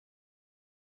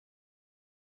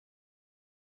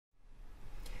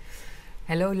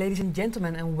Hello ladies and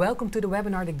gentlemen, and welcome to the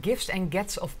webinar The Gifts and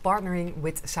Gets of Partnering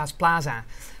with SaaSplaza.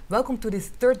 Welcome to this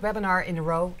third webinar in a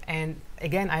row, and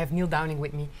again I have Neil Downing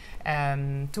with me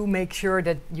to make sure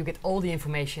that you get all the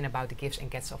information about the gifts and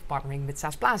gets of partnering with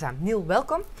SaaSplaza. Neil,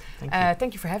 welcome. Thank you.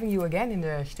 Thank you for having you again in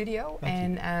the studio.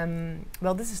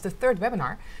 Well, this is the third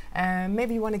webinar.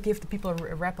 Maybe you want to give the people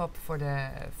a wrap up for the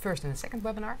first and the second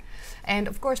webinar. And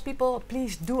of course, people,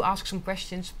 please do ask some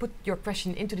questions. Put your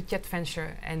question into the chat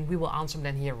feature and we will answer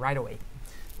them here right away.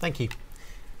 Thank you.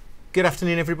 Good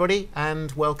afternoon, everybody,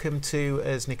 and welcome to,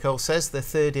 as Nicole says, the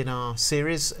third in our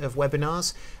series of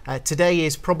webinars. Today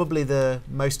is probably the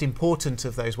most important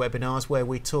of those webinars, where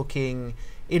we're talking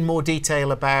in more detail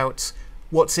about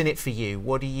what's in it for you.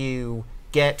 What do you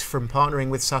get from partnering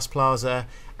with SaaSplaza,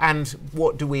 and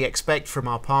what do we expect from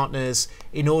our partners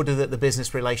in order that the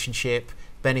business relationship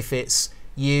benefits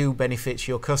you, benefits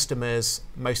your customers,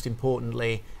 most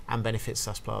importantly, and benefits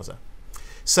SaaSplaza.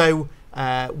 So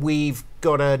we've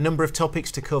got a number of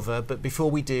topics to cover, but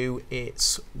before we do,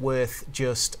 it's worth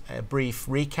just a brief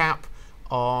recap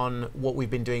on what we've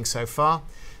been doing so far.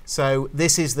 So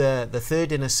this is the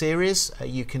third in a series.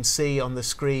 You can see on the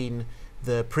screen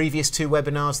the previous two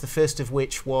webinars, the first of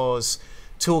which was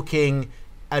talking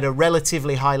at a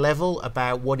relatively high level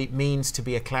about what it means to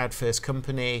be a cloud-first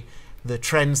company, the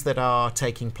trends that are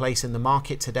taking place in the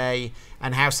market today,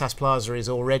 and how SaaSplaza is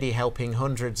already helping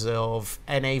hundreds of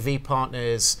NAV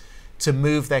partners to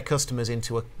move their customers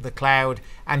into the cloud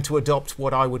and to adopt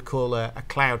what I would call a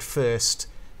cloud-first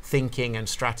thinking and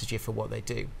strategy for what they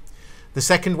do. The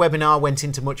second webinar went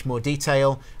into much more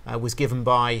detail, was given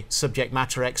by subject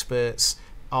matter experts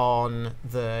on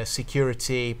the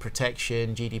security,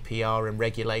 protection, GDPR and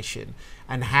regulation,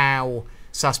 and how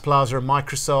SaaSplaza and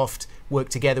Microsoft work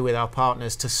together with our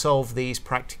partners to solve these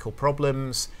practical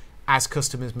problems as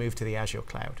customers move to the Azure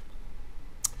cloud.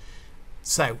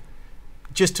 So,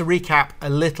 just to recap a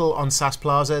little on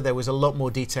SaaSplaza, there was a lot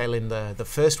more detail in the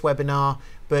first webinar,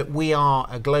 but we are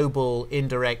a global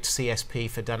indirect CSP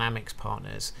for Dynamics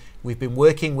partners. We've been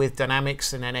working with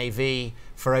Dynamics and NAV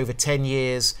for over 10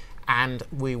 years, and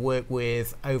we work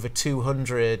with over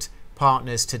 200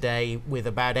 partners today, with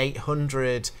about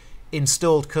 800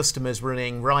 installed customers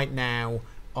running right now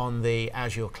on the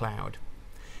Azure cloud.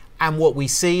 And what we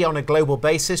see on a global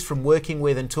basis from working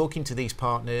with and talking to these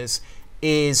partners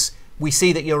is we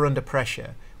see that you're under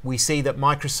pressure. We see that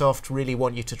Microsoft really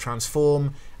want you to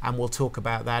transform, and we'll talk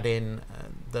about that in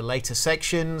the later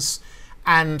sections.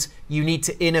 And you need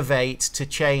to innovate to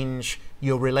change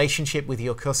your relationship with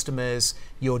your customers,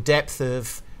 your depth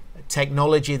of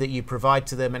technology that you provide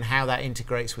to them, and how that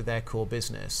integrates with their core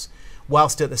business,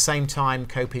 whilst at the same time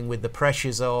coping with the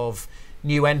pressures of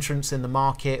new entrants in the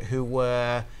market who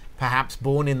were perhaps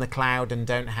born in the cloud and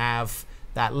don't have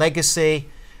that legacy,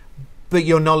 but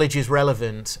your knowledge is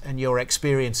relevant and your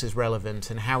experience is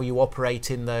relevant, and how you operate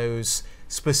in those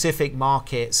specific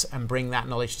markets and bring that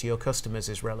knowledge to your customers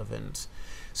is relevant.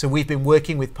 So we've been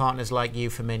working with partners like you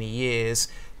for many years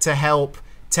to help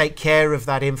take care of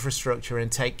that infrastructure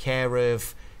and take care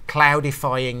of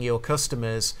cloudifying your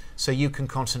customers so you can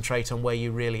concentrate on where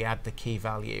you really add the key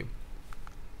value.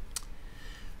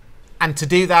 And to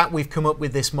do that, we've come up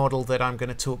with this model that I'm going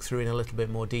to talk through in a little bit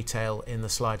more detail in the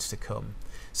slides to come.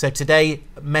 So today,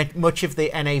 much of the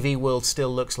NAV world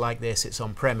still looks like this. It's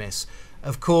on-premise.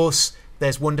 Of course,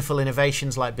 there's wonderful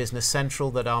innovations like Business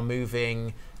Central that are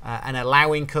moving and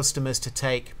allowing customers to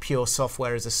take pure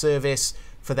software as a service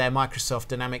for their Microsoft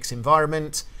Dynamics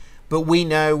environment. But we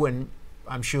know, and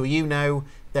I'm sure you know,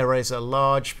 there is a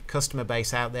large customer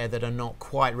base out there that are not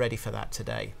quite ready for that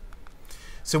today.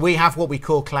 So we have what we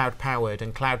call Cloud Powered,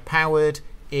 and Cloud Powered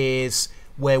is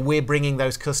where we're bringing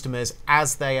those customers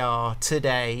as they are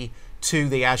today to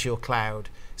the Azure cloud.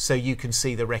 So you can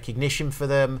see the recognition for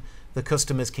them. The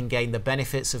customers can gain the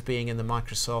benefits of being in the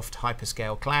Microsoft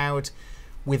hyperscale cloud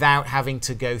without having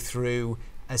to go through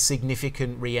a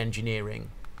significant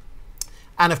re-engineering.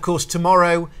 And of course,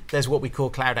 tomorrow, there's what we call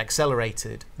Cloud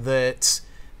Accelerated, that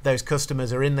those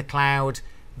customers are in the cloud,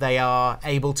 they are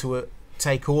able to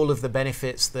take all of the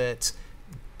benefits that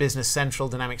Business Central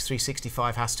Dynamics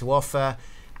 365 has to offer,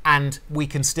 and we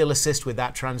can still assist with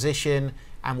that transition,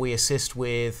 and we assist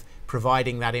with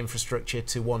providing that infrastructure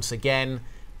to once again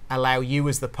allow you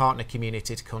as the partner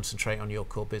community to concentrate on your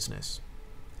core business.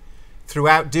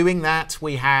 Throughout doing that,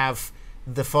 we have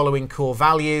the following core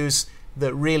values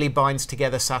that really binds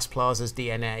together SaaSplaza's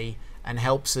DNA and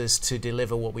helps us to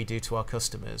deliver what we do to our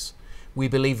customers. We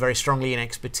believe very strongly in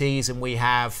expertise, and we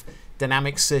have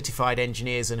Dynamics certified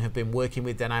engineers and have been working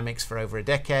with Dynamics for over a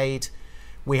decade.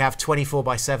 We have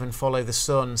 24/7 follow the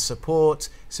sun support,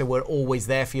 so we're always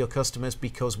there for your customers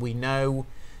because we know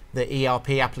that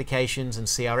ERP applications and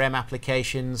CRM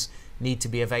applications need to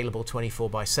be available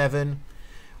 24/7.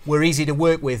 We're easy to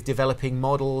work with, developing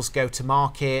models, go to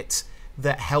market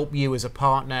that help you as a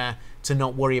partner to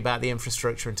not worry about the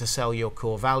infrastructure and to sell your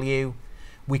core value.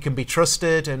 We can be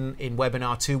trusted, and in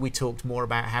webinar 2 we talked more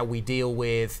about how we deal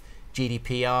with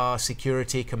GDPR,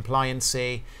 security,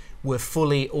 compliancy. We're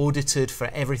fully audited for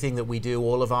everything that we do,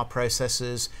 all of our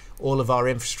processes, all of our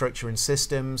infrastructure and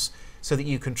systems, so that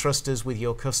you can trust us with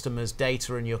your customers'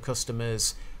 data and your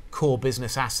customers' core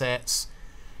business assets.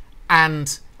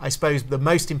 And I suppose the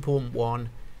most important one,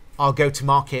 our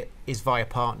go-to-market is via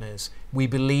partners. We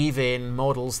believe in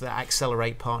models that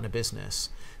accelerate partner business.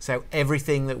 So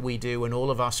everything that we do and all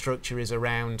of our structure is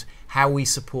around how we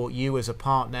support you as a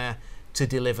partner to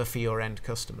deliver for your end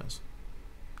customers.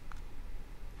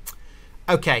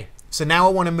 Okay, so now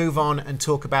I want to move on and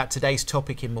talk about today's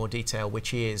topic in more detail,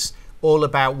 which is all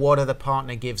about what are the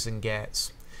partner gives and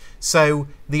gets. So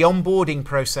the onboarding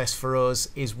process for us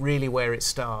is really where it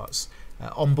starts.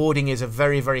 Onboarding is a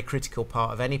very, very critical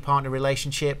part of any partner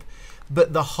relationship,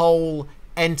 but the whole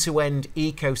end-to-end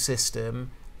ecosystem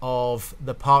of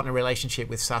the partner relationship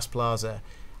with SaaSplaza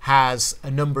has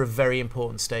a number of very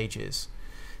important stages.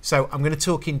 So I'm going to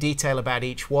talk in detail about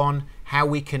each one, how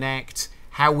we connect,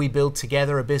 how we build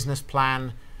together a business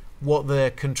plan, what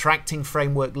the contracting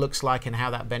framework looks like and how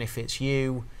that benefits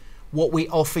you, what we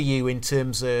offer you in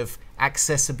terms of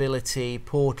accessibility,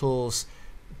 portals,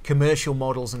 commercial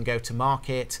models and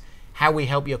go-to-market, how we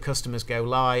help your customers go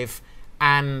live,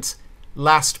 and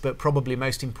last but probably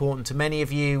most important to many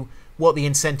of you, what the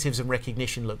incentives and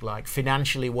recognition look like,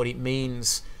 financially what it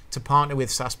means to partner with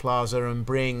SaaSplaza and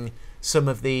bring some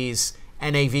of these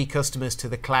NAV customers to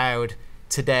the cloud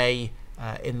today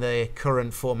in the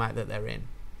current format that they're in.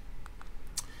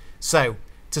 So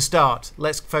to start,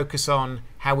 let's focus on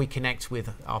how we connect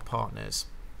with our partners.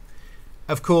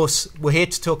 Of course, we're here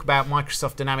to talk about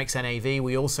Microsoft Dynamics NAV.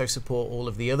 We also support all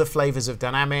of the other flavors of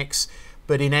Dynamics,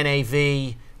 but in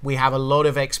NAV, we have a lot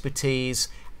of expertise.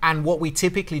 And what we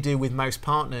typically do with most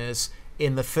partners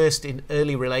in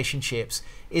early relationships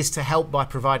is to help by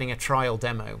providing a trial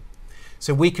demo.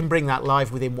 So we can bring that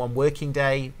live within 1 working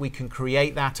day. We can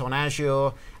create that on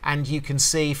Azure, and you can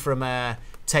see from a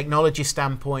technology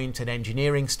standpoint, an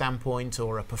engineering standpoint,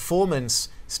 or a performance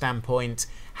standpoint,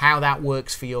 how that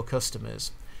works for your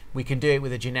customers. We can do it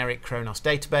with a generic Kronos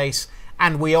database,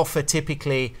 and we offer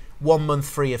typically 1 month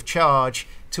free of charge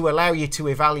to allow you to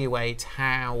evaluate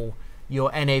how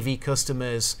your NAV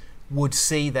customers would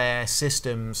see their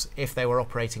systems if they were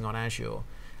operating on Azure,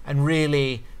 and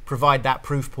really provide that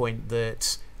proof point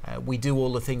that we do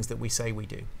all the things that we say we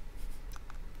do.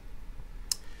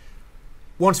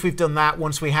 Once we've done that,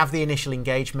 once we have the initial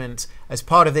engagement, as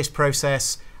part of this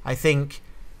process, I think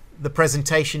the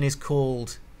presentation is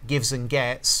called Gives and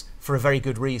Gets for a very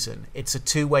good reason. It's a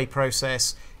two-way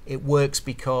process. It works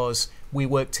because we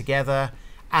work together,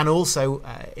 and also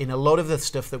in a lot of the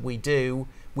stuff that we do,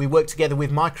 we work together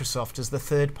with Microsoft as the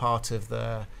third part of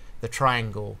the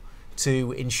triangle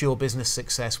to ensure business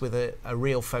success with a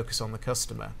real focus on the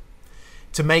customer.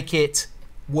 To make it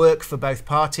work for both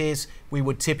parties, we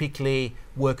would typically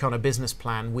work on a business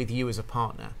plan with you as a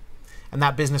partner. And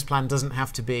that business plan doesn't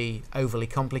have to be overly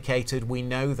complicated. We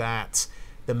know that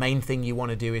the main thing you want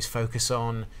to do is focus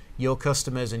on your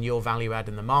customers and your value add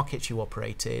in the markets you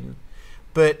operate in.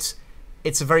 But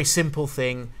it's a very simple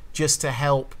thing just to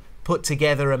help put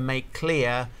together and make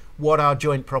clear what our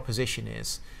joint proposition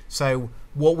is. So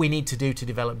what we need to do to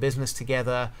develop business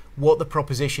together, what the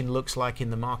proposition looks like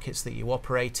in the markets that you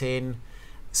operate in,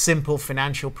 simple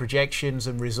financial projections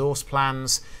and resource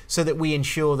plans so that we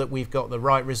ensure that we've got the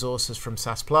right resources from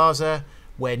SaaSplaza,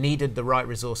 where needed the right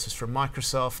resources from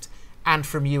Microsoft, and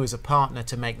from you as a partner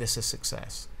to make this a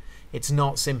success. It's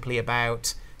not simply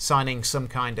about signing some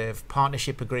kind of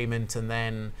partnership agreement and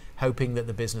then hoping that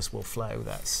the business will flow.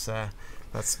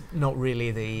 That's not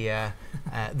really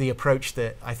the approach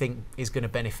that I think is going to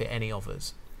benefit any of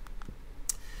us.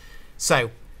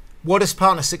 So, what does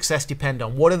partner success depend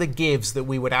on? What are the gives that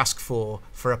we would ask for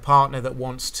a partner that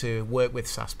wants to work with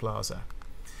SaaSplaza?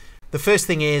 The first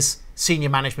thing is senior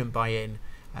management buy-in.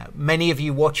 Many of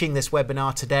you watching this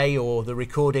webinar today or the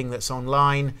recording that's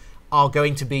online are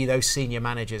going to be those senior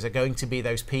managers, are going to be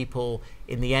those people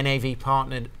in the NAV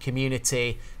partner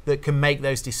community that can make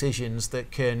those decisions,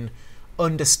 that can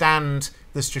understand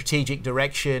the strategic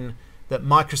direction that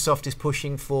Microsoft is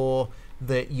pushing for,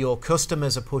 that your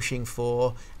customers are pushing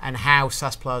for, and how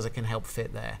SaaSplaza can help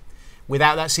fit there.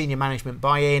 Without that senior management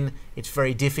buy-in, it's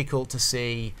very difficult to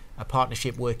see a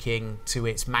partnership working to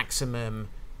its maximum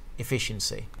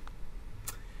efficiency.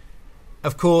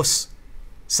 Of course,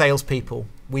 salespeople.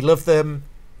 We love them.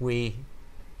 We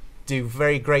do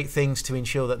very great things to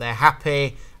ensure that they're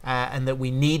happy and that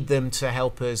we need them to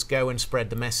help us go and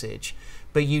spread the message.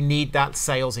 But you need that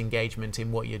sales engagement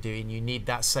in what you're doing. You need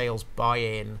that sales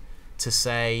buy-in to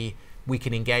say, we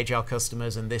can engage our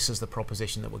customers and this is the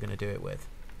proposition that we're going to do it with.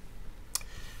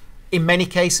 In many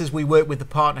cases, we work with the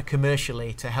partner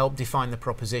commercially to help define the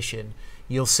proposition.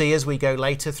 You'll see as we go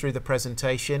later through the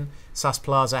presentation,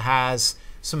 SaaSplaza has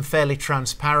some fairly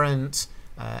transparent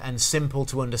and simple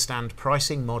to understand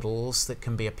pricing models that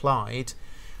can be applied.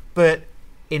 But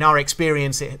in our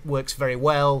experience, it works very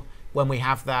well when we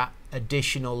have that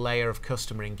additional layer of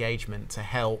customer engagement to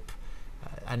help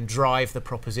and drive the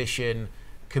proposition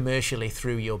commercially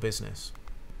through your business.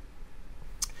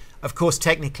 Of course,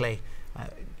 technically,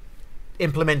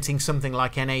 implementing something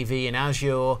like NAV in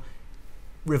Azure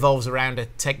revolves around a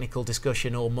technical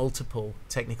discussion or multiple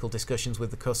technical discussions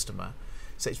with the customer.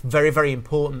 So it's very, very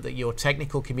important that your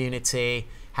technical community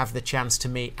have the chance to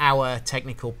meet our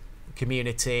technical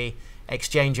community,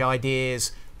 exchange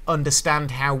ideas,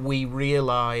 understand how we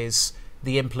realize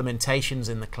the implementations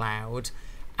in the cloud,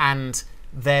 and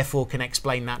therefore can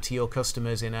explain that to your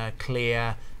customers in a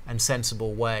clear and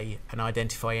sensible way and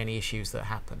identify any issues that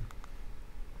happen.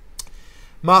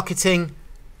 Marketing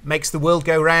makes the world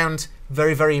go round.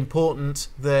 Very, very important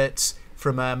that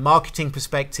from a marketing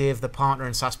perspective, the partner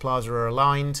and SaaSplaza are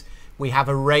aligned. We have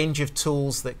a range of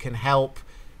tools that can help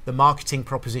the marketing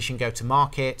proposition go to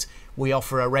market. We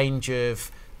offer a range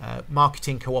of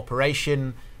marketing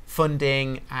cooperation,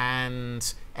 funding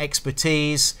and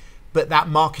expertise, but that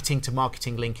marketing to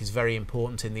marketing link is very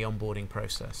important in the onboarding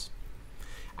process.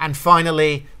 And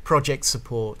finally, project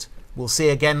support. We'll see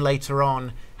again later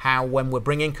on how when we're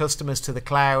bringing customers to the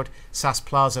cloud,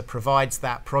 SaaSplaza provides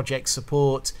that project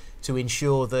support to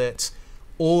ensure that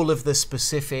all of the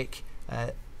specific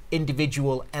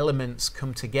individual elements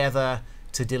come together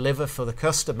to deliver for the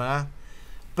customer.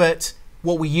 But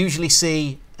what we usually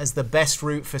see as the best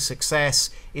route for success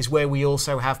is where we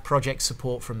also have project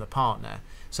support from the partner.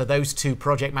 So those two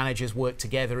project managers work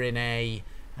together in a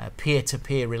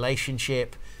peer-to-peer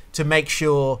relationship to make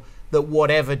sure that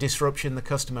whatever disruption the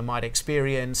customer might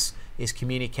experience is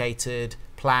communicated,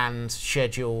 planned,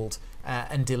 scheduled,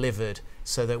 and delivered,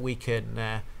 so that we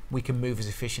can move as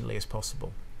efficiently as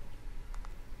possible.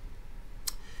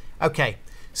 Okay,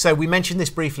 so we mentioned this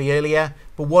briefly earlier,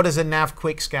 but what does a NAV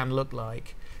quick scan look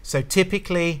like? So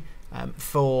typically,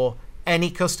 for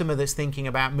any customer that's thinking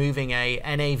about moving a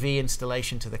NAV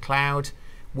installation to the cloud,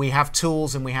 we have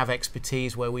tools and we have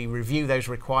expertise where we review those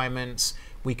requirements.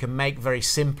 We can make very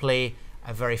simply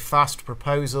a very fast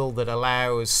proposal that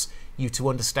allows you to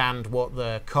understand what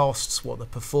the costs, what the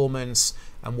performance,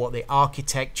 and what the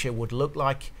architecture would look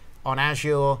like on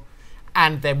Azure,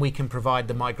 and then we can provide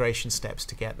the migration steps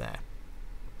to get there.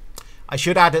 I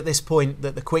should add at this point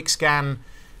that the quick scan,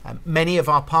 many of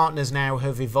our partners now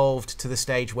have evolved to the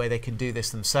stage where they can do this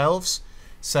themselves.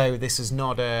 So this is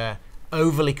not a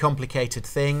overly complicated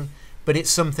thing, but it's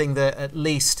something that at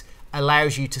least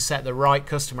allows you to set the right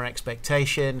customer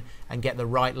expectation and get the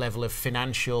right level of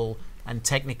financial and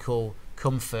technical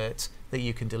comfort that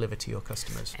you can deliver to your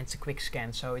customers. And it's a quick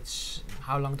scan, so it's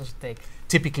how long does it take?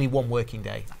 Typically 1 working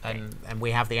day, Okay. and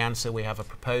we have the answer, we have a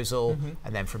proposal,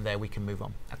 and then from there we can move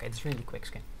on. Okay, it's really quick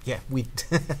scan. Yeah, we.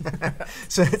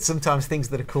 So sometimes things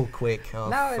that are called quick are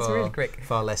No, it's really quick.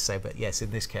 far less so. But yes,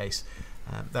 in this case,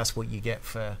 that's what you get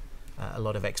for a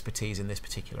lot of expertise in this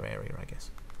particular area, I guess.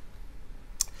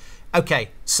 Okay,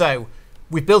 so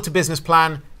we've built a business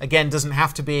plan. Again, doesn't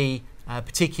have to be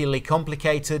particularly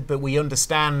complicated, but we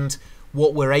understand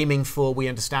what we're aiming for, we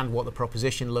understand what the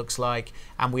proposition looks like,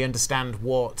 and we understand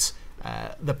what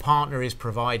the partner is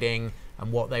providing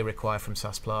and what they require from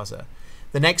SaaSplaza.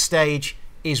 The next stage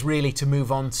is really to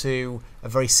move on to a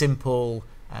very simple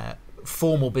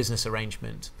formal business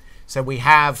arrangement. So we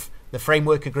have the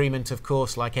framework agreement, of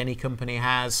course, like any company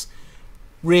has.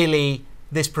 Really,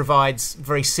 this provides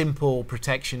very simple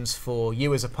protections for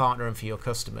you as a partner and for your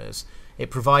customers. It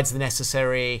provides the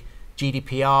necessary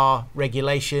GDPR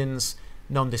regulations,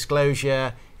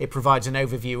 non-disclosure. It provides an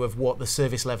overview of what the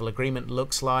service level agreement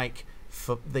looks like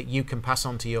that you can pass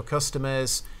on to your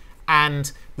customers.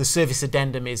 And the service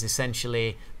addendum is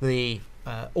essentially the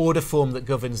order form that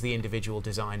governs the individual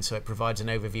design. So it provides an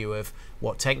overview of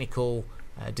what technical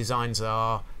designs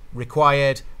are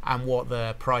required and what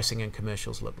the pricing and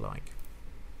commercials look like.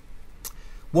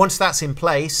 Once that's in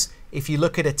place, if you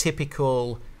look at a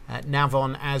typical NAV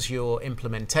on Azure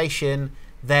implementation,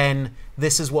 then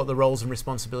this is what the roles and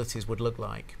responsibilities would look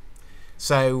like.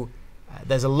 So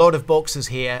there's a lot of boxes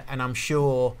here, and I'm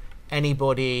sure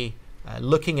anybody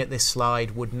looking at this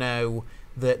slide would know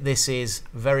that this is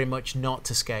very much not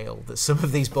to scale, that some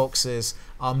of these boxes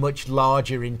are much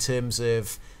larger in terms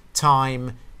of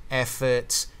time,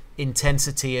 effort,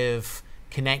 intensity of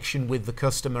connection with the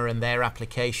customer and their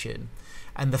application.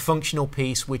 And the functional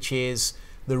piece, which is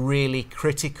the really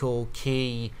critical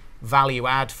key value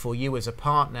add for you as a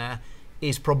partner,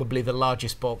 is probably the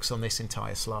largest box on this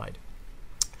entire slide.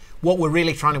 What we're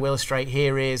really trying to illustrate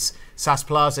here is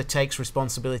SaaSplaza takes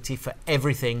responsibility for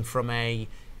everything from a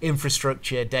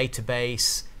infrastructure,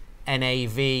 database,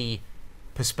 NAV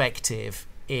perspective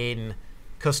in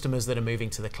customers that are moving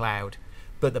to the cloud.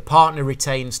 But the partner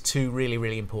retains two really,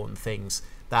 really important things: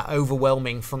 that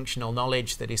overwhelming functional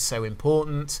knowledge that is so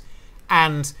important,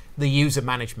 and the user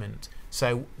management.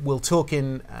 So we'll talk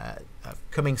in a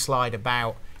coming slide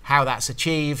about how that's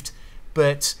achieved,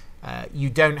 but you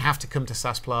don't have to come to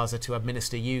SaaSplaza to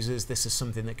administer users. This is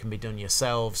something that can be done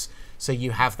yourselves, so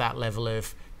you have that level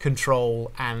of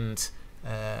control and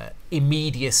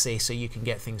immediacy, so you can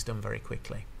get things done very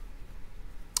quickly.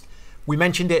 We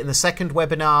mentioned it in the second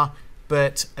webinar,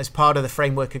 but as part of the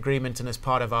framework agreement and as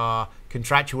part of our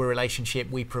contractual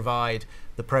relationship, we provide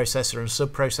the processor and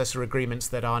sub-processor agreements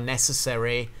that are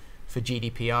necessary for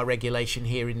GDPR regulation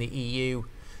here in the EU.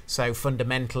 So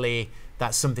fundamentally,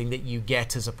 that's something that you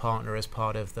get as a partner as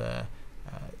part of the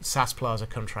SaaSplaza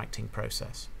contracting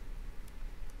process.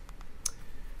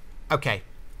 Okay,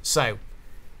 so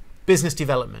business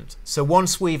development. So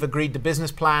once we've agreed the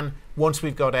business plan, once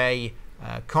we've got a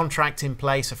contract in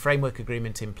place, a framework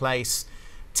agreement in place,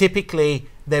 typically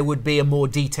there would be a more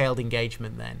detailed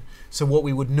engagement then. So what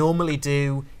we would normally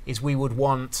do is we would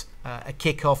want a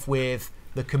kickoff with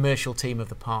the commercial team of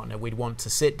the partner. We'd want to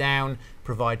sit down,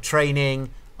 provide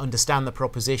training, understand the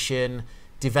proposition,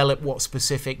 develop what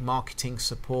specific marketing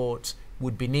support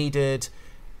would be needed,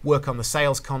 work on the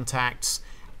sales contacts,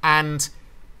 and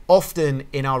often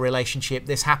in our relationship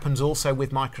this happens also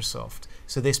with Microsoft.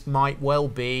 So this might well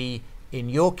be, in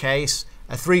your case,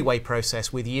 a three-way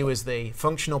process with you as the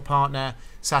functional partner,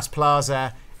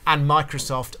 SaaSplaza, and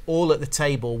Microsoft all at the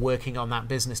table working on that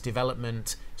business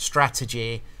development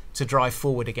strategy to drive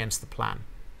forward against the plan.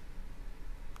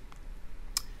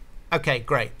 Okay,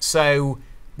 great. So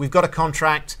we've got a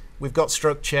contract, we've got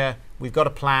structure, we've got a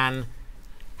plan.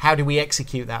 How do we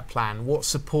execute that plan? What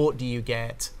support do you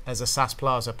get as a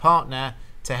SaaSplaza partner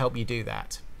to help you do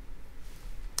that?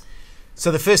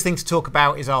 So the first thing to talk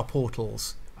about is our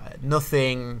portals.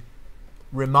 Nothing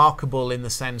remarkable in the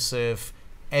sense of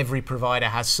every provider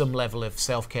has some level of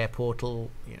self-care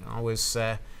portal. You know, I was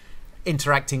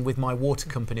interacting with my water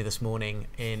company this morning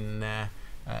in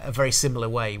a very similar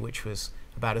way, which was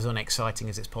about as unexciting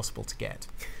as it's possible to get.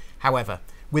 However,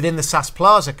 within the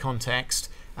SaaSplaza context,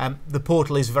 the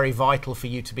portal is very vital for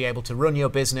you to be able to run your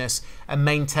business and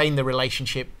maintain the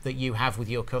relationship that you have with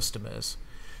your customers.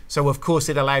 So of course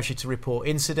it allows you to report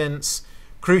incidents.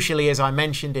 Crucially, as I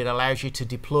mentioned, it allows you to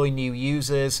deploy new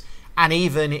users, and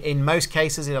even in most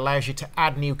cases it allows you to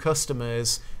add new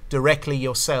customers directly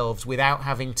yourselves without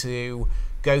having to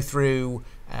go through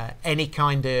any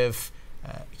kind of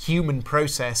human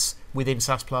process within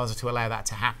SaaSplaza to allow that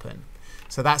to happen.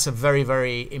 So that's a very,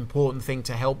 very important thing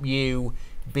to help you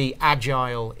be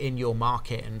agile in your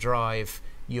market and drive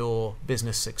your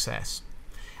business success.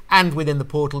 And within the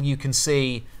portal you can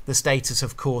see the status,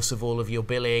 of course, of all of your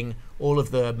billing, all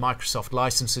of the Microsoft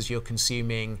licenses you're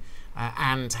consuming,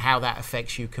 and how that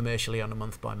affects you commercially on a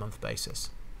month-by-month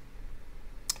basis.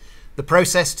 The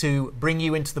process to bring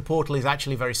you into the portal is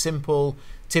actually very simple.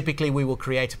 Typically we will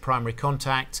create a primary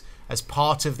contact. As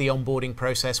part of the onboarding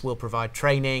process, we'll provide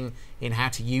training in how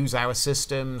to use our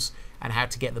systems and how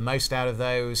to get the most out of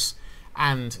those.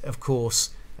 And of course,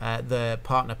 the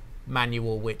partner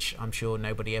manual, which I'm sure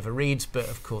nobody ever reads, but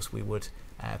of course we would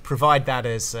provide that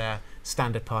as a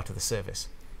standard part of the service.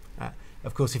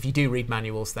 Of course, if you do read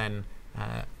manuals, then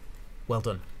well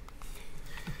done.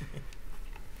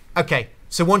 Okay,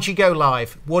 so once you go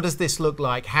live, what does this look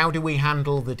like? How do we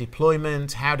handle the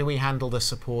deployment? How do we handle the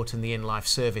support and the in-life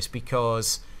service?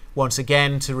 Because once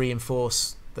again, to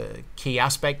reinforce the key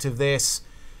aspect of this,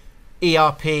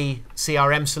 ERP,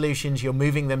 CRM solutions, you're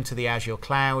moving them to the Azure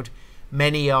cloud.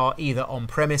 Many are either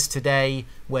on-premise today,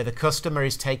 where the customer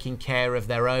is taking care of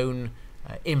their own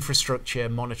infrastructure,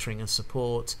 monitoring and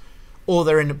support, or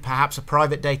they're in perhaps a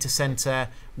private data center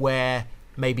where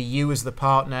maybe you as the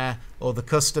partner or the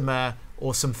customer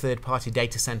or some third-party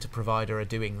data center provider are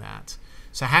doing that.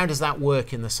 So how does that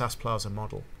work in the SaaSplaza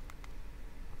model?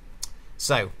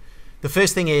 So the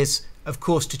first thing is of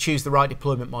course, to choose the right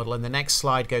deployment model, and the next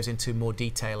slide goes into more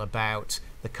detail about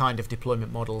the kind of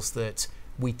deployment models that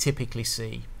we typically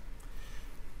see.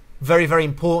 Very, very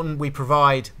important, we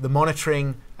provide the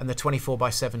monitoring and the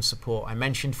 24/7 support. I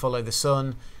mentioned follow the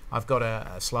sun. I've got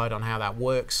a slide on how that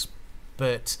works,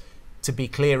 but to be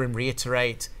clear and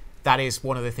reiterate, that is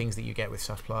one of the things that you get with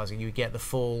SaaSplaza. You get the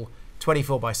full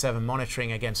 24/7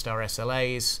 monitoring against our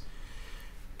SLAs.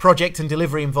 Project and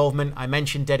delivery involvement, I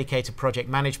mentioned dedicated project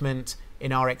management.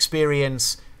 In our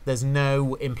experience, there's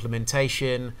no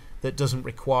implementation that doesn't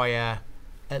require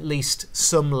at least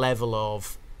some level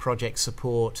of project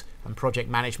support and project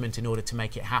management in order to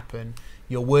make it happen.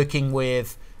 You're working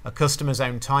with a customer's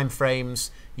own timeframes,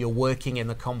 you're working in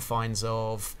the confines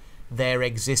of their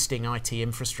existing IT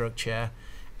infrastructure,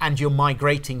 and you're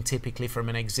migrating typically from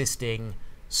an existing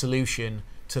solution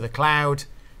to the cloud.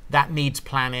 That needs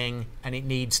planning, and it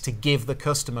needs to give the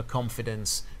customer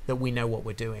confidence that we know what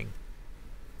we're doing.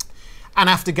 And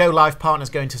after go live, partners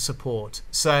go into support.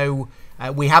 So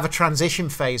we have a transition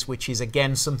phase, which is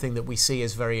again something that we see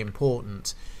as very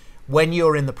important. When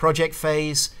you're in the project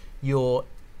phase, your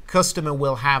customer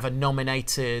will have a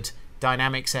nominated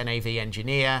Dynamics NAV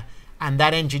engineer, and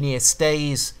that engineer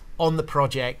stays on the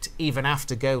project even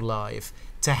after go live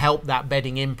to help that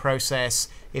bedding in process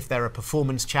if there are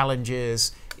performance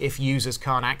challenges, if users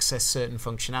can't access certain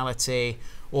functionality,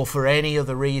 or for any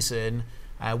other reason.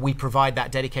 We provide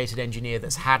that dedicated engineer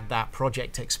that's had that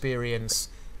project experience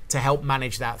to help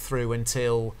manage that through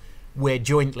until we're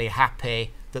jointly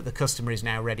happy that the customer is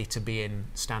now ready to be in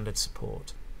standard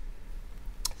support.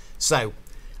 So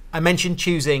I mentioned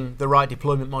choosing the right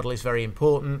deployment model is very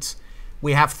important.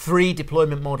 We have 3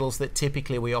 deployment models that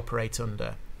typically we operate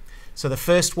under. So the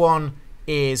first one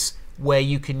is where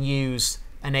you can use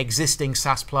an existing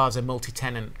SaaSplaza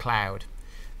multi-tenant cloud.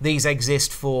 These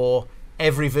exist for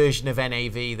every version of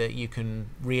NAV that you can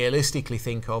realistically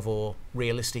think of or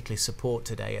realistically support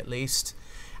today at least.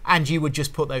 And you would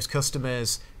just put those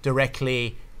customers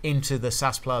directly into the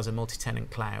SaaSplaza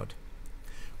multi-tenant cloud.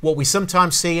 What we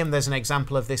sometimes see, and there's an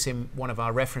example of this in one of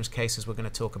our reference cases we're going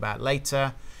to talk about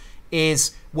later,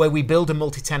 is where we build a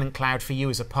multi-tenant cloud for you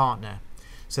as a partner.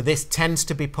 So this tends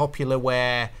to be popular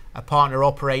where a partner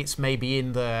operates maybe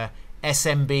in the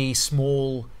SMB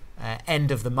small end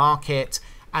of the market,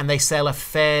 and they sell a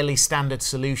fairly standard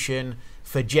solution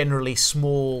for generally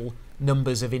small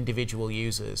numbers of individual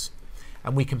users.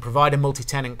 And we can provide a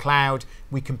multi-tenant cloud.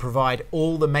 We can provide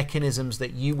all the mechanisms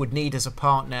that you would need as a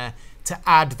partner to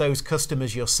add those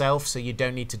customers yourself, so you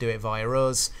don't need to do it via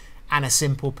us, and a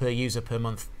simple per user per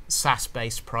month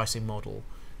SaaS-based pricing model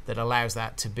that allows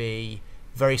that to be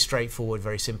very straightforward,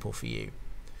 very simple for you.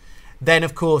 Then,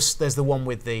 of course, there's the one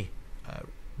with the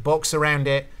box around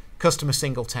it, customer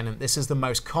single tenant. This is the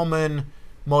most common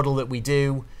model that we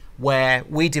do, where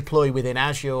we deploy within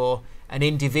Azure an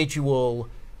individual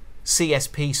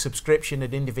CSP subscription,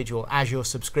 an individual Azure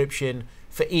subscription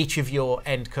for each of your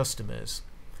end customers.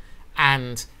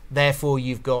 And therefore,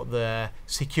 you've got the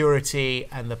security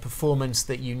and the performance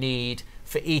that you need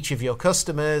for each of your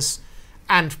customers.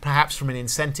 And perhaps from an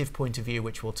incentive point of view,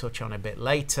 which we'll touch on a bit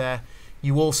later,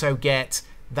 you also get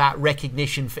that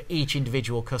recognition for each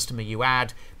individual customer you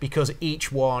add, because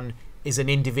each one is an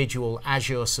individual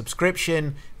Azure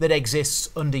subscription that exists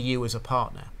under you as a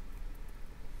partner.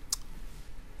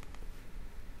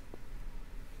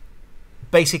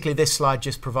 Basically, this slide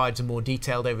just provides a more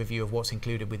detailed overview of what's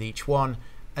included with each one.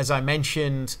 As I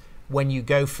mentioned, when you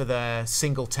go for the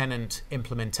single tenant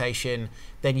implementation,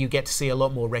 then you get to see a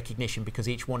lot more recognition because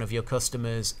each one of your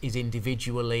customers is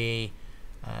individually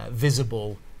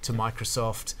visible to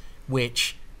Microsoft,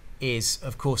 which is,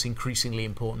 of course, increasingly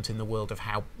important in the world of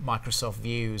how Microsoft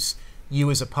views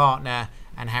you as a partner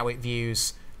and how it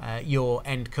views your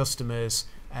end customers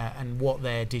and what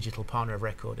their digital partner of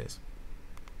record is.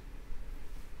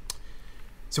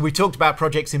 So we talked about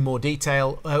projects in more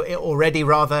detail,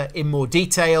 in more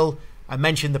detail. I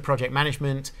mentioned the project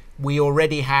management. We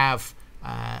already have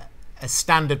a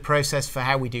standard process for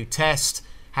how we do test,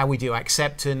 how we do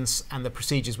acceptance, and the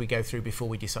procedures we go through before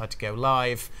we decide to go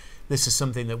live. This is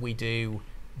something that we do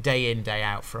day in, day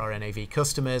out for our NAV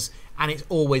customers, and it's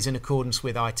always in accordance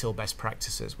with ITIL best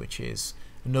practices, which is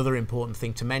another important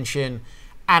thing to mention.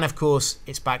 And of course,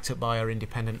 it's backed up by our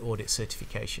independent audit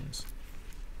certifications.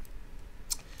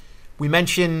 We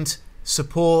mentioned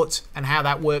support and how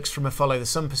that works from a follow the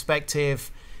sun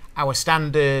perspective. Our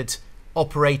standard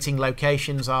operating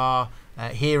locations are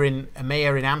here in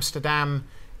EMEA in Amsterdam,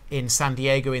 in San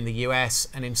Diego in the US,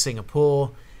 and in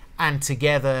Singapore. And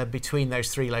together between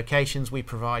those 3 locations, we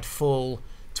provide full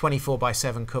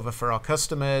 24/7 cover for our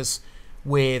customers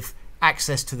with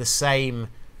access to the same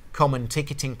common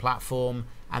ticketing platform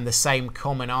and the same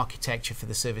common architecture for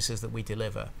the services that we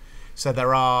deliver. So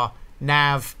there are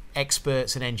NAV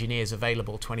experts and engineers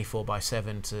available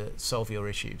 24/7 to solve your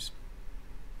issues.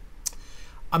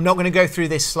 I'm not going to go through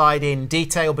this slide in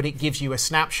detail, but it gives you a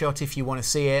snapshot, if you want to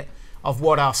see it, of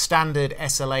what our standard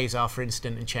SLAs are for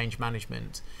incident and change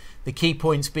management. The key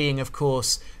points being, of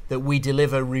course, that we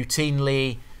deliver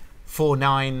routinely 4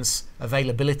 nines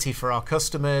availability for our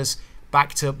customers,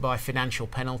 backed up by financial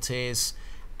penalties,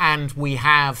 and we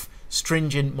have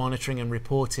stringent monitoring and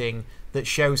reporting that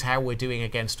shows how we're doing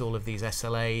against all of these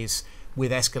SLAs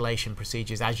with escalation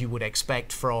procedures, as you would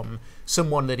expect from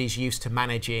someone that is used to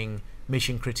managing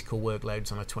mission critical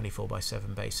workloads on a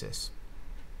 24/7 basis.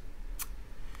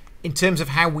 In terms of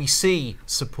how we see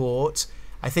support,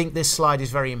 I think this slide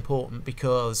is very important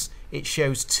because it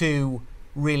shows 2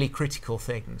 really critical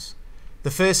things.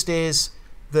 The first is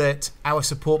that our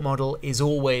support model is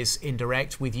always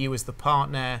indirect, with you as the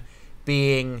partner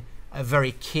being a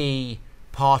very key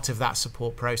part of that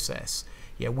support process.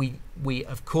 Yeah, we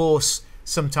of course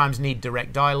sometimes need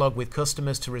direct dialogue with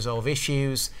customers to resolve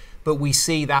issues, but we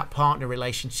see that partner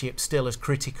relationship still as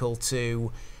critical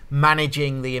to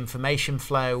managing the information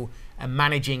flow and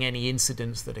managing any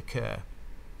incidents that occur.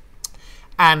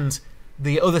 And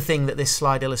the other thing that this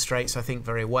slide illustrates, I think,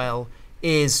 very well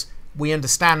is we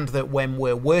understand that when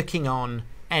we're working on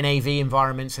NAV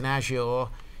environments in Azure,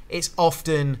 it's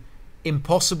often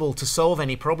impossible to solve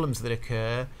any problems that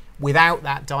occur without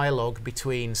that dialogue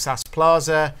between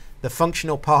SaaSplaza, the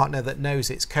functional partner that knows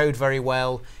its code very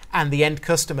well, and the end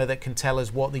customer that can tell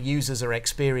us what the users are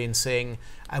experiencing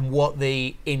and what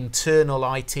the internal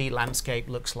IT landscape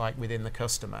looks like within the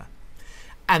customer.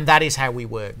 And that is how we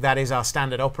work. That is our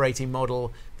standard operating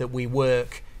model, that we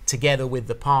work together with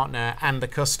the partner and the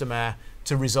customer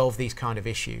to resolve these kind of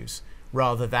issues,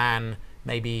 rather than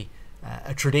maybe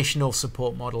a traditional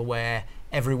support model where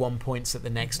everyone points at the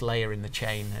next layer in the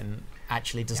chain and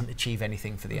actually doesn't achieve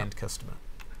anything for the end customer.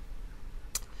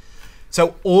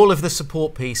 So all of the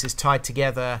support piece is tied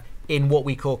together in what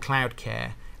we call Cloud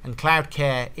Care. And Cloud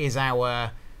Care is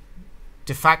our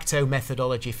de facto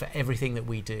methodology for everything that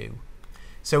we do.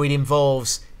 So it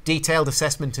involves detailed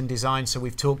assessment and design. So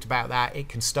we've talked about that. It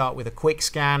can start with a quick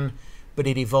scan, but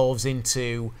it evolves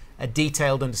into a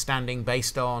detailed understanding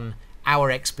based on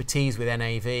our expertise with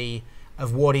NAV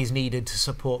of what is needed to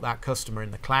support that customer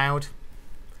in the cloud.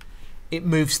 It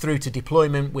moves through to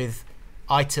deployment with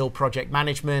ITIL project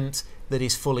management that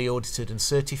is fully audited and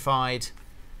certified.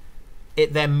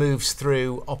 It then moves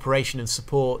through operation and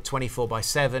support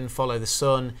 24/7, follow the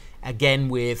sun, again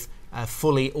with a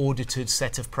fully audited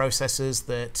set of processes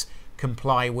that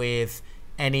comply with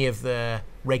any of the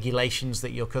regulations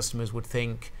that your customers would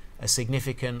think are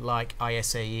significant, like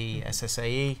ISAE,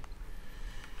 SSAE.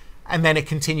 And then a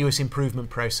continuous improvement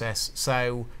process.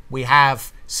 So we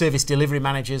have service delivery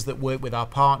managers that work with our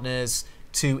partners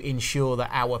to ensure that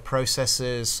our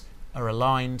processes are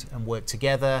aligned and work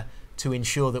together, to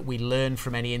ensure that we learn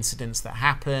from any incidents that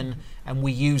happen, and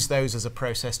we use those as a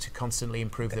process to constantly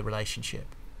improve the relationship.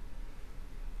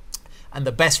 And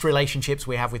the best relationships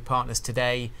we have with partners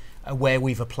today are where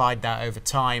we've applied that over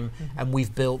time, and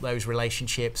we've built those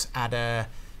relationships at a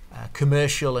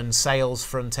commercial and sales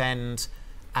front end,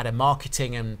 at a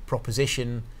marketing and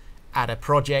proposition, at a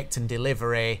project and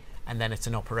delivery, and then at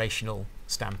an operational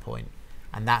standpoint.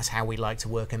 And that's how we like to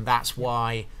work, and that's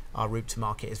why our route to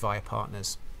market is via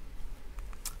partners.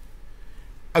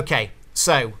 Okay,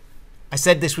 so I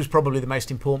said this was probably the most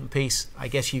important piece. I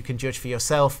guess you can judge for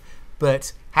yourself,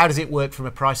 but how does it work from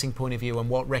a pricing point of view, and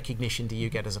what recognition do you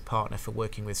get as a partner for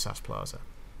working with SaaSplaza?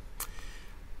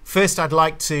 First, I'd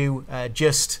like to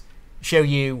just show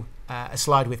you a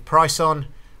slide with price on.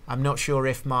 I'm not sure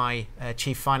if my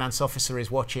Chief Finance Officer is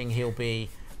watching. He'll be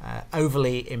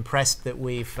overly impressed that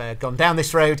we've gone down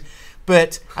this road.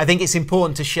 But I think it's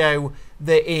important to show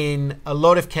that in a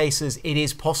lot of cases it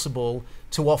is possible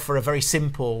to offer a very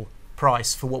simple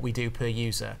price for what we do per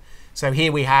user. So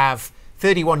here we have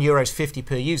 €31.50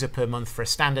 per user per month for a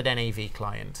standard NAV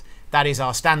client. That is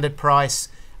our standard price.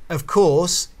 Of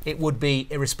course, it would be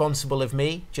irresponsible of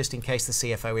me, just in case the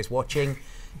CFO is watching,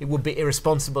 it would be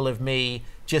irresponsible of me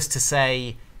just to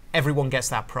say everyone gets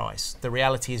that price. The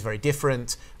reality is very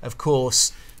different. Of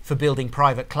course, for building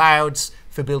private clouds,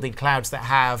 for building clouds that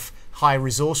have high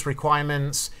resource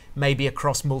requirements, maybe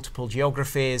across multiple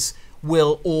geographies,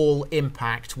 will all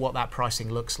impact what that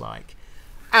pricing looks like.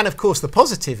 And of course, the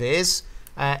positive is,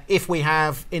 if we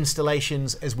have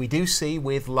installations, as we do see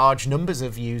with large numbers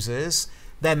of users,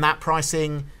 then that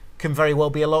pricing can very well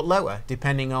be a lot lower,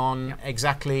 depending on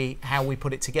exactly how we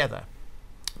put it together.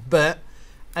 But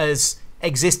as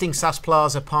existing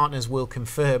SaaSplaza partners will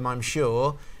confirm, I'm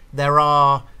sure, there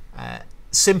are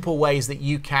simple ways that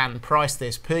you can price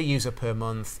this per user per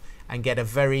month and get a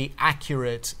very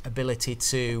accurate ability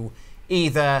to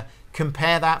either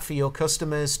compare that for your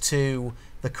customers to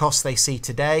the costs they see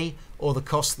today or the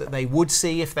costs that they would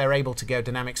see if they're able to go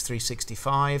Dynamics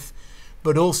 365,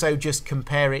 but also just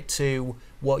compare it to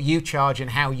what you charge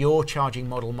and how your charging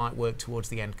model might work towards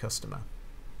the end customer.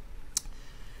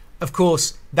 Of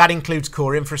course, that includes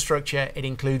core infrastructure, it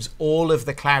includes all of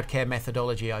the cloud care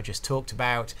methodology I just talked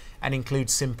about, and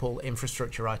includes simple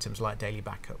infrastructure items like daily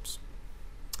backups.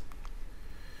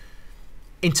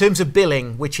 In terms of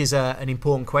billing, which is an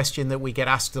important question that we get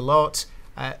asked a lot,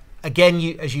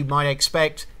 again, as you might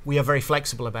expect, we are very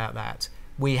flexible about that.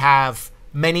 We have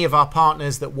many of our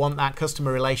partners that want that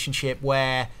customer relationship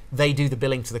where they do the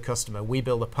billing to the customer. We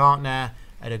bill the partner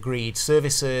at agreed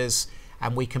services,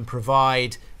 and we can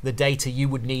provide the data you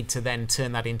would need to then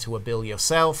turn that into a bill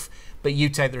yourself, but you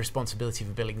take the responsibility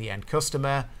for billing the end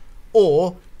customer.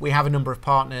 Or we have a number of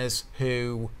partners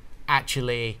who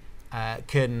actually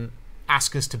can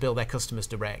ask us to bill their customers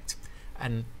direct,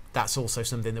 and that's also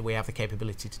something that we have the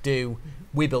capability to do.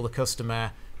 We bill the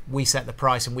customer, we set the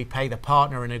price, and we pay the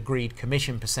partner an agreed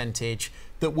commission percentage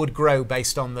that would grow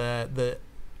based on the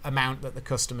amount that the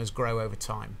customers grow over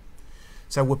time.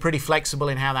 So we're pretty flexible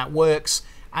in how that works,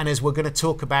 and as we're going to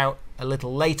talk about a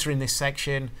little later in this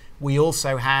section, we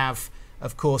also have,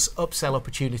 of course, upsell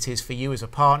opportunities for you as a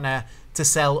partner to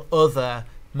sell other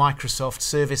Microsoft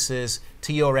services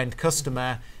to your end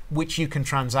customer, which you can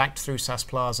transact through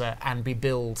SaaSplaza and be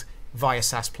billed via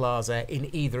SaaSplaza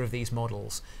in either of these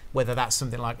models, whether that's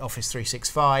something like Office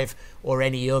 365 or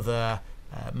any other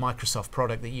Microsoft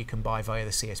product that you can buy via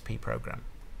the CSP program.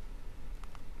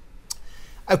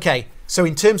 Okay, so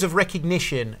in terms of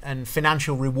recognition and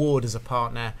financial reward as a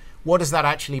partner, what does that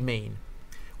actually mean?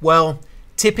 Well,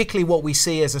 typically what we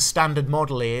see as a standard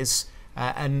model is,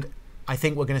 and I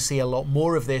think we're going to see a lot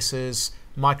more of this as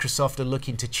Microsoft are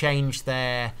looking to change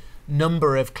their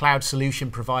number of cloud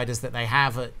solution providers that they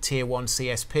have at Tier 1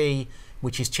 CSP,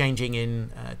 which is changing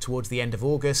towards the end of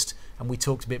August, and we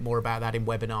talked a bit more about that in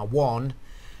webinar 1.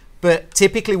 But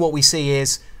typically what we see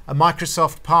is a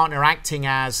Microsoft partner acting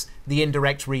as the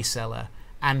indirect reseller,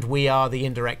 and we are the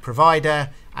indirect provider,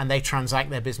 and they transact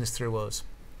their business through us.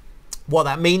 What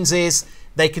that means is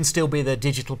they can still be the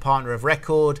digital partner of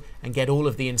record and get all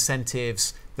of the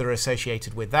incentives that are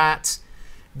associated with that.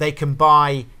 They can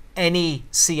buy any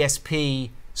CSP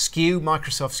SKU,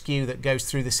 Microsoft SKU that goes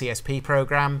through the CSP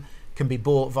program, can be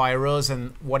bought via us,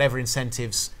 and whatever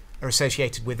incentives are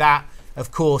associated with that.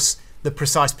 Of course, the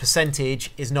precise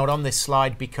percentage is not on this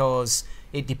slide because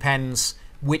it depends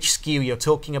which SKU you're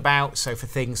talking about. So for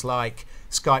things like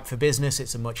Skype for Business,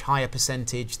 it's a much higher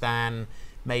percentage than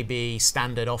maybe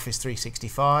standard Office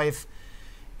 365.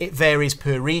 It varies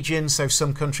per region, so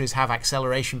some countries have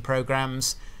acceleration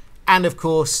programs. And of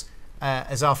course,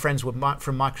 as our friends from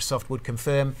Microsoft would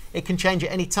confirm, it can change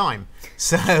at any time.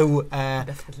 So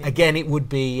again, it would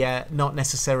be not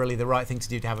necessarily the right thing to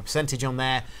do to have a percentage on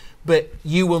there, but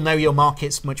you will know your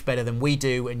markets much better than we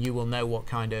do, and you will know what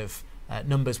kind of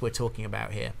numbers we're talking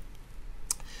about here.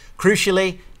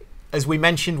 Crucially, as we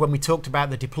mentioned when we talked about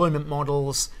the deployment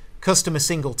models, customer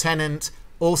single tenant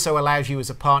also allows you as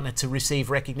a partner to receive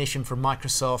recognition from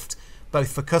Microsoft,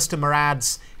 both for customer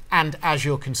ads and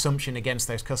Azure consumption against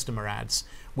those customer ads,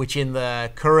 which in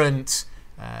the current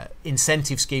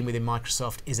incentive scheme within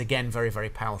Microsoft is again very, very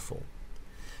powerful.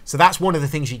 So that's one of the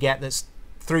things you get that's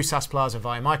through SaaSplaza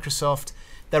via Microsoft.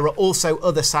 There are also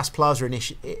other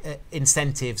SaaSplaza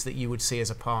incentives that you would see as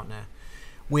a partner.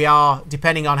 We are,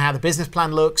 depending on how the business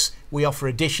plan looks, we offer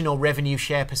additional revenue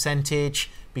share percentage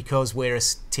because we're a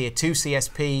Tier 2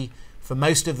 CSP for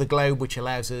most of the globe, which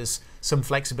allows us some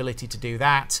flexibility to do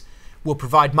that. We'll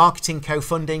provide marketing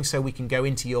co-funding so we can go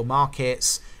into your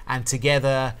markets and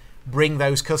together bring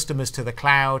those customers to the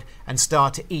cloud and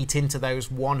start to eat into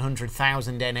those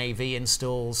 100,000 NAV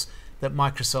installs that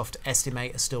Microsoft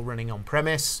estimate are still running on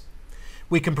premise.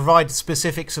 We can provide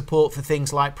specific support for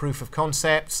things like proof of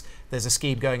concepts. There's a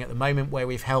scheme going at the moment where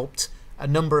we've helped a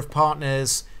number of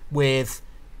partners with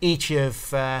each of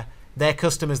their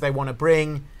customers they want to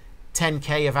bring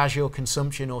 10K of Azure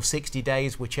consumption or 60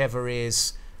 days, whichever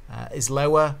is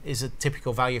lower, is a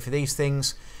typical value for these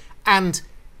things. And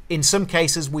in some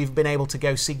cases, we've been able to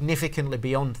go significantly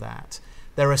beyond that.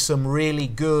 There are some really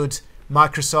good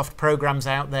Microsoft programs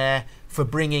out there for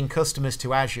bringing customers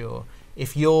to Azure.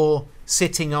 If you're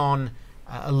sitting on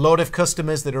a lot of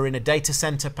customers that are in a data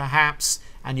center perhaps,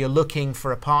 and you're looking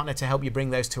for a partner to help you bring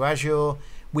those to Azure,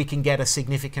 we can get a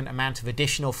significant amount of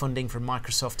additional funding from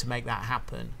Microsoft to make that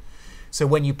happen. So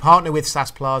when you partner with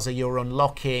SaaSplaza, you're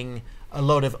unlocking a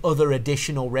lot of other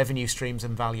additional revenue streams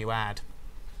and value add.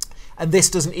 And this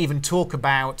doesn't even talk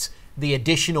about the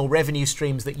additional revenue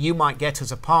streams that you might get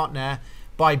as a partner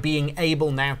by being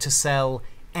able now to sell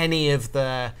any of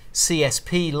the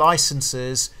CSP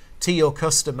licenses to your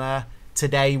customer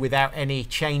today without any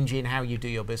change in how you do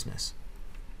your business.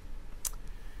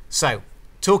 So,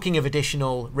 talking of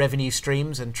additional revenue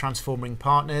streams and transforming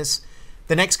partners,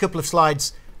 the next couple of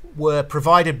slides were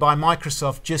provided by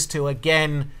Microsoft just to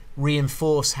again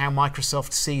reinforce how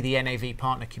Microsoft see the NAV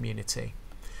partner community.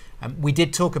 We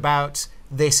did talk about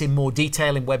this in more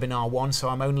detail in webinar 1, so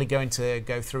I'm only going to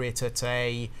go through it at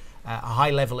a high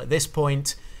level at this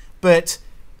point. But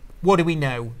what do we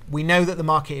know? We know that the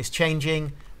market is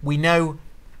changing. We know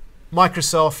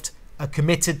Microsoft are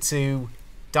committed to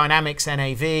Dynamics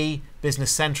NAV.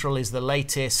 Business Central is the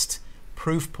latest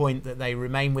proof point that they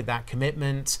remain with that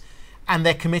commitment. And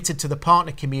they're committed to the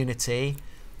partner community,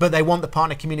 but they want the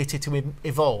partner community to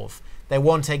evolve. They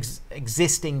want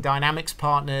existing Dynamics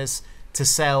partners to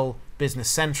sell Business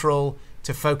Central,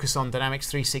 to focus on Dynamics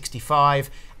 365,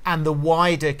 and the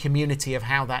wider community of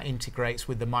how that integrates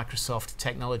with the Microsoft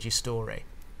technology story.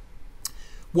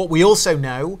 What we also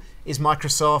know is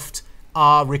Microsoft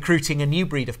are recruiting a new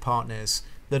breed of partners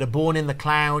that are born in the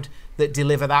cloud, that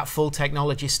deliver that full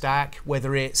technology stack,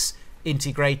 whether it's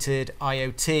integrated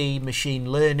IoT,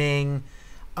 machine learning,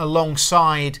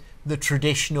 alongside the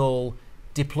traditional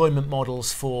deployment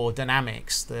models for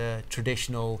Dynamics, the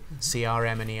traditional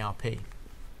CRM and ERP.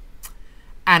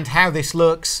 And how this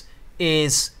looks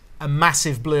is a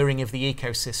massive blurring of the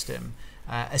ecosystem,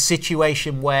 a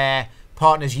situation where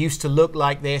partners used to look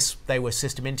like this. They were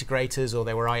system integrators, or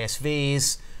they were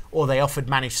ISVs, or they offered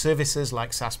managed services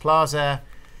like SaaSplaza.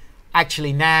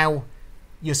 Actually now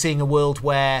you're seeing a world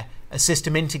where a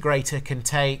system integrator can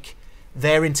take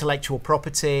their intellectual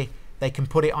property, they can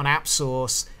put it on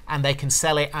AppSource, and they can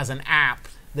sell it as an app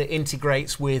that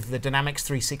integrates with the Dynamics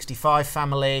 365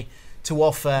 family to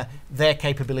offer their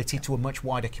capability to a much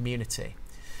wider community.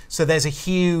 So there's a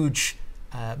huge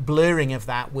blurring of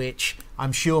that, which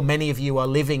I'm sure many of you are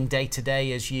living day to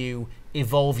day as you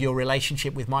evolve your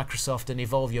relationship with Microsoft and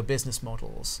evolve your business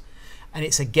models. And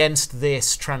it's against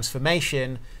this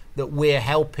transformation that we're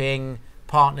helping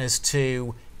partners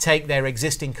to take their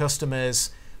existing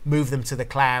customers, move them to the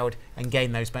cloud, and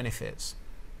gain those benefits.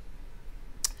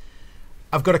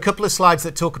 I've got a couple of slides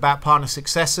that talk about partner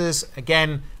successors.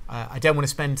 Again, I don't want to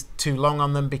spend too long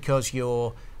on them because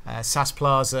your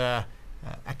SaaSplaza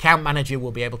account manager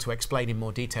will be able to explain in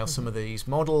more detail some of these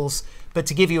models. But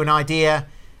to give you an idea,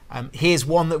 here's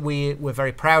one that we're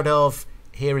very proud of.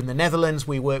 Here in the Netherlands,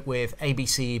 we work with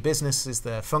ABC Business as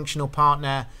the functional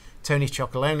partner. Tony's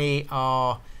Chocolonely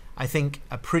are, I think,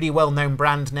 a pretty well-known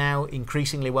brand now,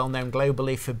 increasingly well-known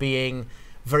globally for being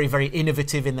very, very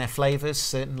innovative in their flavors.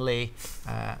 Certainly,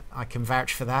 I can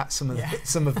vouch for that. Some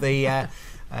of the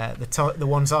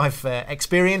ones I've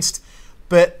experienced,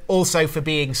 but also for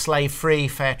being slave-free,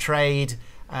 fair trade,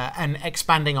 and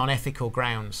expanding on ethical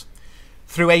grounds.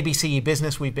 Through ABC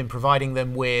Business, we've been providing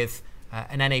them with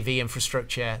an NAV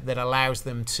infrastructure that allows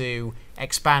them to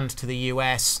expand to the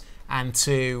US and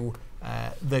to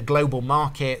the global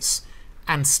markets,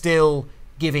 and still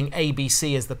giving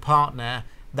ABC as the partner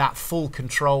that full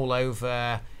control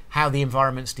over how the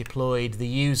environment's deployed, the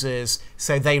users,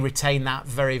 so they retain that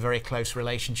very, very close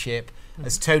relationship.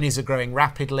 As Tony's are growing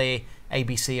rapidly,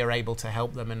 ABC are able to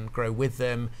help them and grow with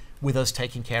them, with us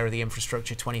taking care of the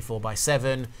infrastructure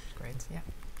 24/7. Great, yeah.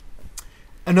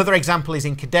 Another example is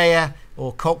Incadea,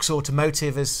 or Cox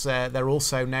Automotive as they're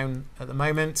also known at the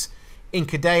moment.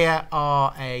 Incadea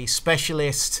are a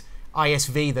specialist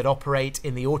ISV that operate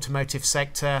in the automotive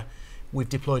sector. We've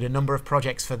deployed a number of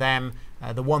projects for them.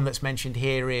 The one that's mentioned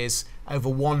here is over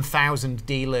 1,000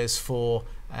 dealers for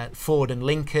Ford and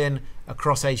Lincoln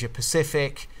across Asia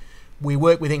Pacific. We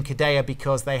work with Incadea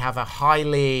because they have a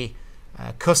highly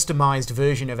customized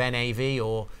version of NAV,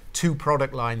 or two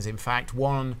product lines in fact.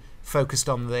 One focused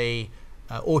on the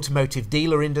automotive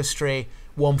dealer industry,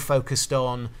 one focused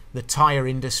on the tire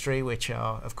industry, which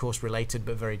are of course related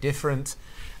but very different.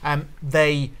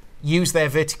 They use their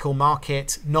vertical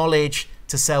market knowledge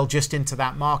to sell just into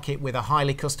that market with a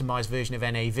highly customized version of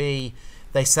NAV.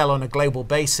 They sell on a global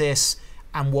basis,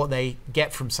 and what they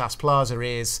get from SaaSplaza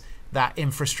is that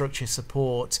infrastructure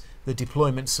support, the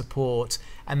deployment support,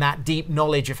 and that deep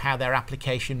knowledge of how their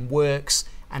application works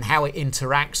and how it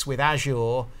interacts with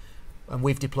Azure. And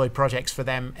we've deployed projects for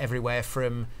them everywhere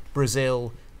from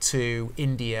Brazil to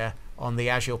India on the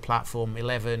Azure platform,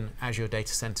 11 Azure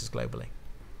data centers globally.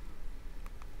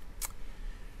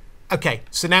 Okay,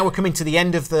 so now we're coming to the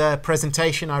end of the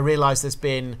presentation. I realise there's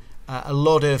been a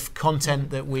lot of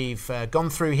content that we've gone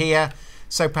through here.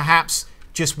 So perhaps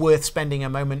just worth spending a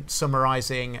moment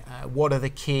summarising what are the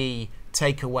key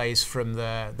takeaways from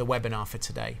the webinar for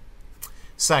today.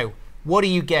 So what do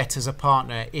you get as a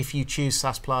partner if you choose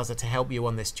SaaSplaza to help you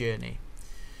on this journey?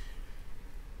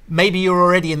 Maybe you're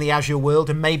already in the Azure world,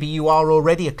 and maybe you are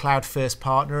already a cloud-first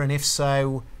partner, and if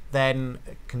so, then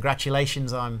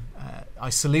congratulations, I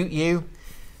salute you.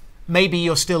 Maybe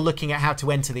you're still looking at how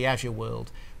to enter the Azure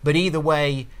world, but either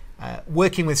way,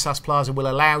 working with SaaSplaza will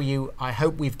allow you, I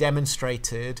hope we've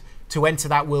demonstrated, to enter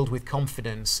that world with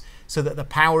confidence, so that the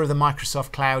power of the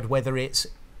Microsoft Cloud, whether it's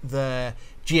the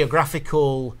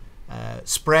geographical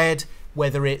spread,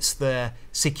 whether it's the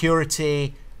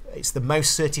security, it's the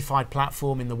most certified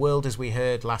platform in the world, as we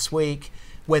heard last week,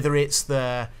 whether it's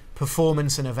the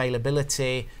performance and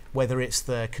availability, whether it's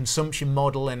the consumption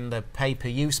model and the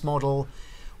pay-per-use model,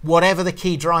 whatever the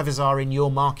key drivers are in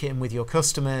your market and with your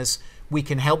customers, we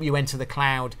can help you enter the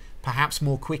cloud perhaps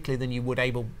more quickly than you would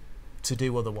able to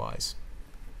do otherwise.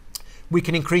 We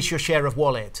can increase your share of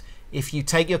wallet. If you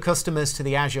take your customers to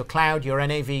the Azure cloud, your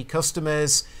NAV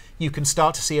customers, you can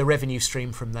start to see a revenue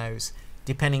stream from those.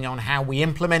 Depending on how we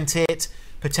implement it,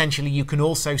 potentially you can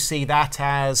also see that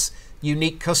as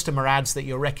unique customer ads that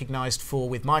you're recognized for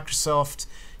with Microsoft.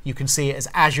 You can see it as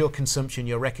Azure consumption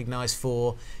you're recognized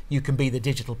for. You can be the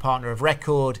digital partner of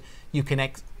record. You can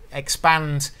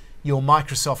expand your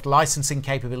Microsoft licensing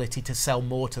capability to sell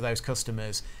more to those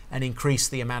customers and increase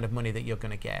the amount of money that you're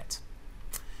going to get.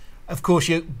 Of course,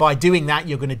 by doing that,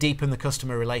 you're going to deepen the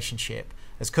customer relationship.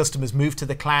 As customers move to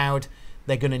the cloud,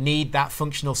 they're going to need that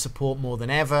functional support more than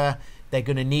ever. They're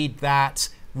going to need that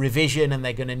revision, and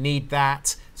they're going to need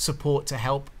that support to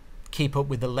help keep up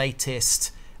with the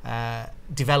latest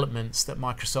developments that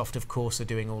Microsoft, of course, are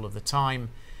doing all of the time.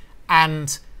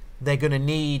 And they're going to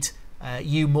need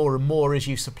you more and more as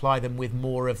you supply them with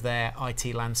more of their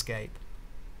IT landscape.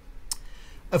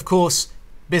 Of course,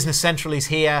 Business Central is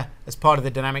here as part of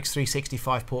the Dynamics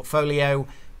 365 portfolio.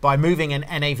 By moving an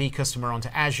NAV customer onto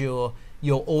Azure,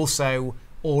 you're also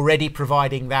already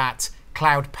providing that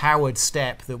cloud-powered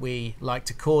step that we like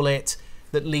to call it,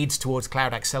 that leads towards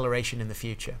cloud acceleration in the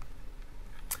future.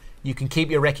 You can keep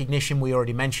your recognition, we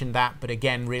already mentioned that, but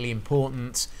again, really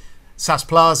important.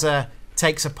 SaaSplaza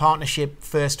takes a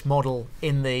partnership-first model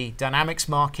in the Dynamics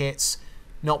markets,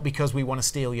 not because we want to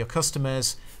steal your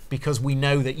customers, because we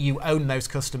know that you own those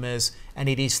customers, and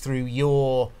it is through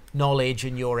your knowledge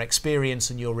and your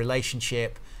experience and your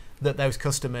relationship that those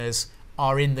customers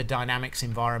are in the Dynamics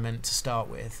environment to start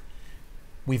with.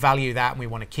 We value that and we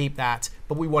want to keep that,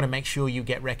 but we want to make sure you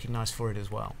get recognized for it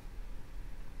as well.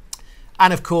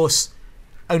 And of course,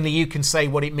 only you can say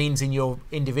what it means in your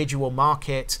individual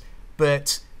market,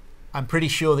 but I'm pretty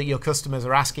sure that your customers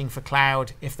are asking for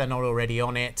cloud if they're not already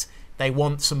on it. They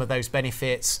want some of those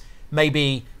benefits.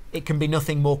 Maybe it can be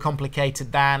nothing more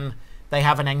complicated than they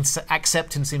have an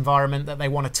acceptance environment that they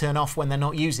want to turn off when they're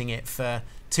not using it for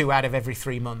 2 out of every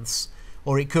 3 months.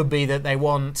 Or it could be that they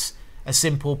want a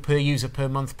simple per user per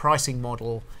month pricing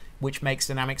model, which makes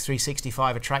Dynamics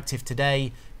 365 attractive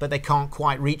today, but they can't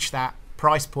quite reach that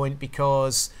price point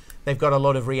because they've got a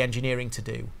lot of re-engineering to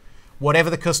do. Whatever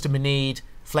the customer need,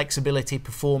 flexibility,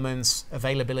 performance,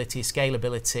 availability,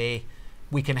 scalability,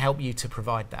 we can help you to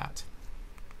provide that.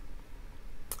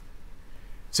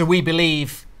 So we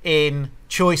believe in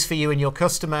choice for you and your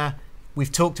customer.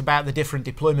 We've talked about the different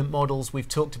deployment models. We've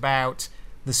talked about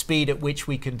the speed at which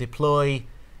we can deploy.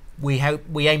 We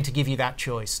aim to give you that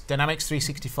choice. Dynamics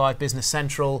 365 Business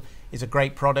Central is a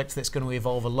great product that's going to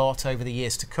evolve a lot over the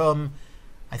years to come.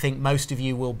 I think most of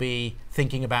you will be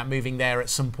thinking about moving there at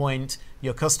some point.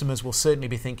 Your customers will certainly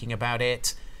be thinking about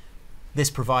it. This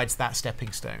provides that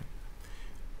stepping stone.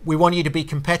 We want you to be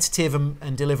competitive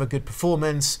and deliver good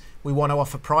performance. We want to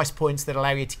offer price points that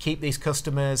allow you to keep these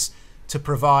customers, to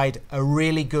provide a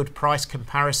really good price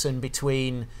comparison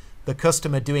between the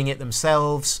customer doing it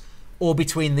themselves or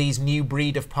between these new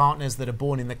breed of partners that are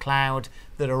born in the cloud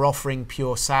that are offering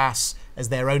pure SaaS as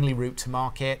their only route to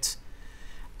market.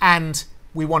 And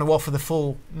we want to offer the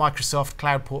full Microsoft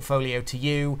Cloud portfolio to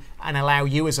you and allow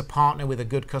you as a partner with a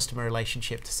good customer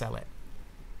relationship to sell it.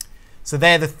 So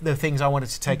they're the things I wanted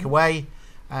to take away.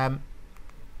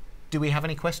 Do we have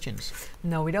any questions?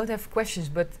 No, we don't have questions,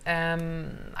 but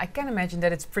I can imagine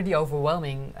that it's pretty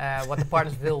overwhelming what the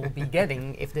partners will be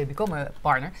getting if they become a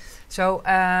partner. So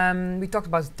we talked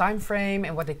about the time frame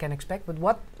and what they can expect, but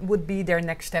what would be their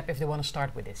next step if they want to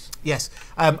start with this? Yes,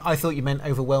 I thought you meant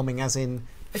overwhelming as in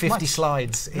 50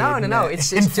 slides no,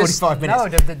 it's in just 45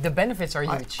 minutes. No, the benefits are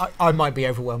huge. I might be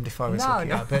overwhelmed if I was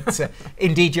looking at it, but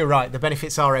indeed you're right, the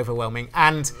benefits are overwhelming.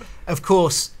 And of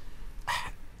course,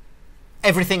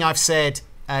 everything I've said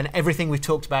and everything we've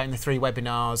talked about in the 3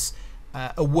 webinars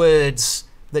are words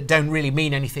that don't really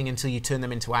mean anything until you turn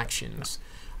them into actions.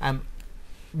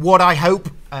 What I hope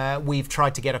we've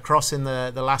tried to get across in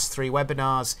the last 3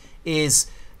 webinars is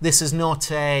this is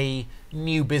not a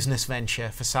new business venture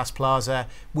for SaaSplaza,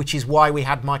 which is why we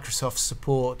had Microsoft's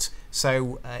support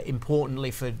so importantly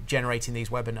for generating these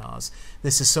webinars.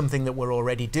 This is something that we're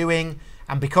already doing,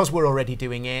 and because we're already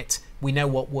doing it, we know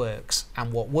what works.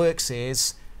 And what works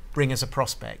is bring us a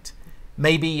prospect.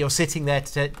 Maybe you're sitting there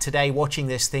today watching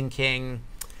this thinking,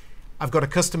 I've got a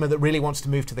customer that really wants to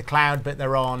move to the cloud, but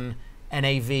they're on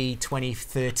NAV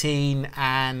 2013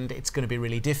 and it's going to be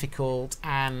really difficult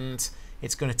and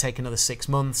it's going to take another 6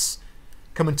 months.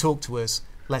 Come and talk to us.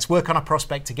 Let's work on a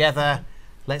prospect together.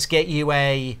 Let's get you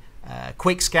a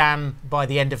quick scan by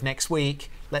the end of next week.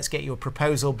 Let's get you a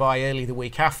proposal by early the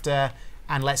week after,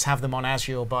 and let's have them on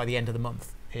Azure by the end of the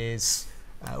month is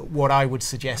what I would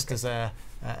suggest as a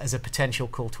potential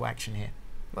call to action here.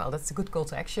 Well, that's a good call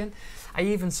to action. I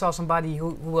even saw somebody who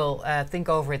will think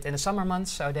over it in the summer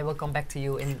months, so they will come back to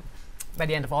you by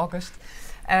the end of August.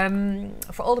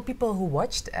 For all the people who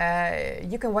watched,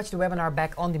 you can watch the webinar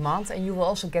back on demand, and you will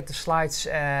also get the slides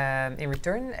in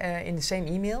return in the same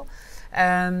email.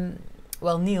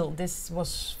 Well, Neil, this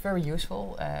was very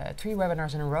useful. 3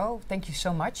 webinars in a row. Thank you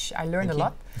so much. I learned a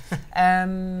lot.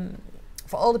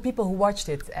 For all the people who watched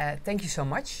it, thank you so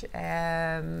much.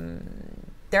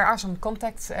 There are some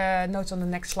contact notes on the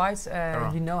next slides.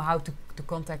 You know how to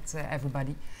contact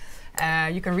everybody.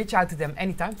 You can reach out to them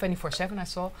anytime, 24/7, I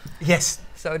saw. Yes.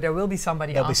 So there will be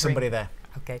somebody There'll answering. be somebody there.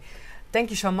 Okay. Thank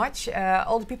you so much.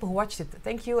 All the people who watched it,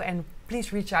 thank you. And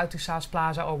please reach out to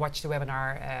SaaSplaza or watch the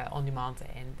webinar on demand.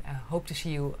 And hope to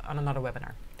see you on another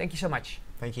webinar. Thank you so much.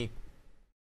 Thank you.